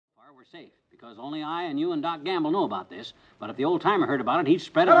we're safe, because only I and you and Doc Gamble know about this. But if the old-timer heard about it, he'd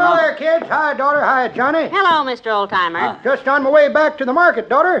spread it Hello around. there, kids. Hi, daughter. Hi, Johnny. Hello, Mr. Oldtimer. Just on my way back to the market,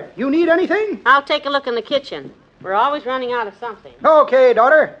 daughter. You need anything? I'll take a look in the kitchen. We're always running out of something. Okay,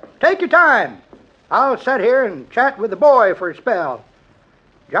 daughter. Take your time. I'll sit here and chat with the boy for a spell.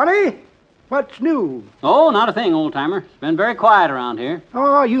 Johnny, what's new? Oh, not a thing, old-timer. It's been very quiet around here.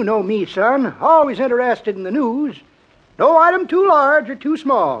 Oh, you know me, son. Always interested in the news. No item too large or too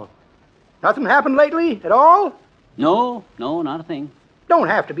small. Nothing happened lately at all? No, not a thing. Don't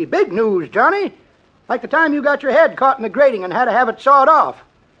have to be big news, Johnny. Like the time you got your head caught in the grating and had to have it sawed off.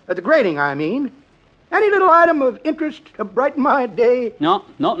 The grating, I mean. Any little item of interest to brighten my day? No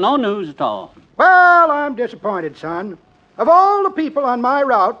news at all. Well, I'm disappointed, son. Of all the people on my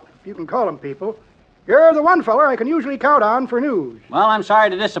route, if you can call them people, you're the one feller I can usually count on for news. Well, I'm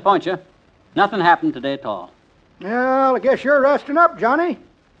sorry to disappoint you. Nothing happened today at all. Well, I guess you're resting up, Johnny.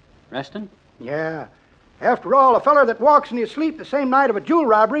 Resting? Yeah. After all, a feller that walks in his sleep the same night of a jewel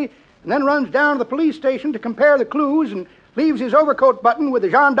robbery and then runs down to the police station to compare the clues and leaves his overcoat button with the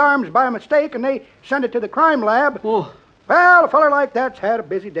gendarmes by mistake and they send it to the crime lab. Oh. Well, a feller like that's had a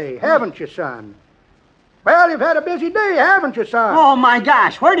busy day, haven't you, son? Well, you've had a busy day, haven't you, son? Oh, my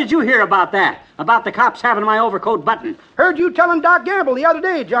gosh. Where did you hear about that? About the cops having my overcoat button? Heard you telling Doc Gamble the other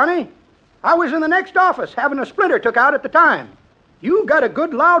day, Johnny. I was in the next office having a splinter took out at the time. You got a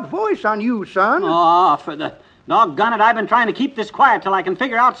good loud voice on you, son. Oh, for the doggone it, I've been trying to keep this quiet till I can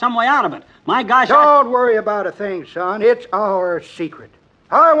figure out some way out of it. My gosh, Don't worry about a thing, son. It's our secret.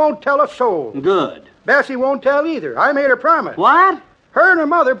 I won't tell a soul. Good. Bessie won't tell either. I made her promise. What? Her and her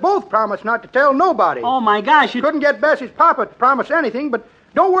mother both promised not to tell nobody. Oh, my gosh, you... Couldn't get Bessie's papa to promise anything, but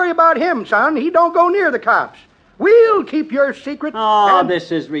don't worry about him, son. He don't go near the cops. We'll keep your secret. Oh,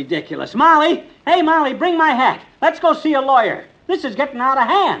 this is ridiculous. Molly! Hey, Molly, bring my hat. Let's go see a lawyer. This is getting out of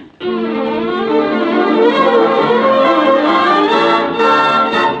hand.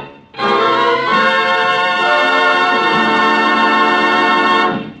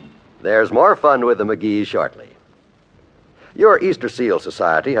 There's more fun with the McGees shortly. Your Easter Seal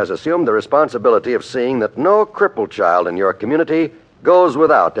Society has assumed the responsibility of seeing that no crippled child in your community goes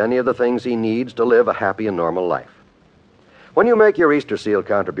without any of the things he needs to live a happy and normal life. When you make your Easter Seal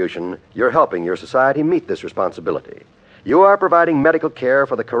contribution, you're helping your society meet this responsibility. You are providing medical care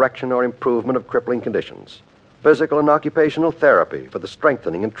for the correction or improvement of crippling conditions, physical and occupational therapy for the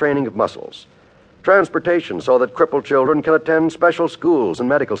strengthening and training of muscles, transportation so that crippled children can attend special schools and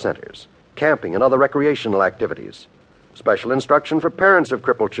medical centers, camping and other recreational activities, special instruction for parents of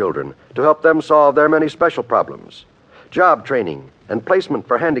crippled children to help them solve their many special problems, job training, and placement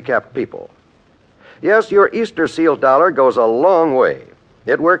for handicapped people. Yes, your Easter Seal dollar goes a long way.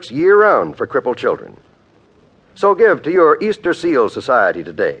 It works year-round for crippled children. So give to your Easter Seal Society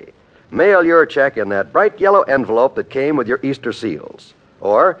today. Mail your check in that bright yellow envelope that came with your Easter seals.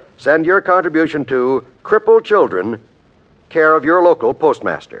 Or send your contribution to Crippled Children, care of your local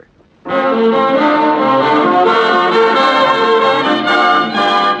postmaster.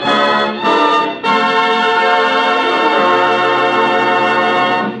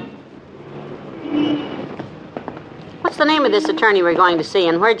 What's the name of this attorney we're going to see,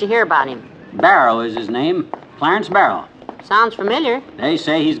 and where'd you hear about him? Barrow is his name. Clarence Barrow. Sounds familiar. They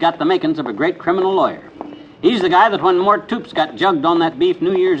say he's got the makings of a great criminal lawyer. He's the guy that when Mort Toops got jugged on that beef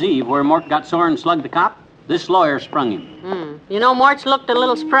New Year's Eve where Mort got sore and slugged the cop, this lawyer sprung him. You know, Mort's looked a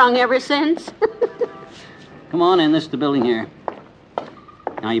little sprung ever since. Come on in, this is the building here.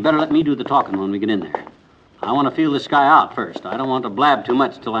 Now, you better let me do the talking when we get in there. I want to feel this guy out first. I don't want to blab too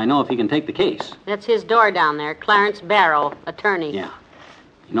much till I know if he can take the case. That's his door down there, Clarence Barrow, attorney. Yeah.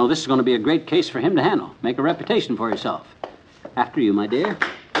 You know, this is going to be a great case for him to handle. Make a reputation for yourself. After you, my dear.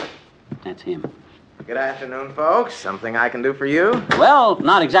 That's him. Good afternoon, folks. Something I can do for you? Well,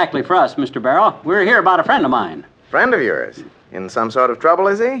 not exactly for us, Mr. Barrow. We're here about a friend of mine. Friend of yours? In some sort of trouble,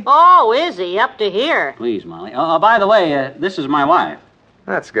 is he? Oh, is he? Up to here. Please, Molly. By the way, this is my wife.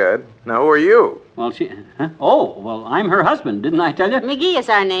 That's good. Now, who are you? Well, Oh, well, I'm her husband, didn't I tell you? McGee is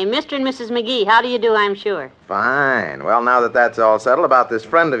our name. Mr. and Mrs. McGee. How do you do, I'm sure? Fine. Well, now that that's all settled about this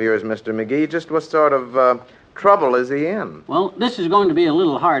friend of yours, Mr. McGee, just what sort of trouble is he in? Well, this is going to be a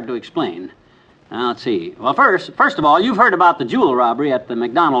little hard to explain. Now, let's see. Well, first of all, you've heard about the jewel robbery at the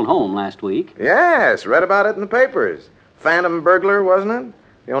McDonald home last week. Yes, read about it in the papers. Phantom burglar, wasn't it?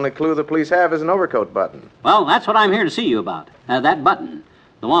 The only clue the police have is an overcoat button. Well, that's what I'm here to see you about. That button.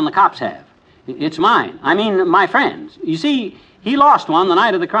 The one the cops have. It's mine. I mean, my friend's. You see, he lost one the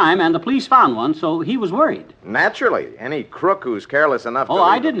night of the crime, and the police found one, so he was worried. Naturally. Any crook who's careless enough to... Oh,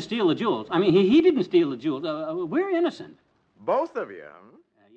 I didn't steal the jewels. I mean, he didn't steal the jewels. We're innocent. Both of you?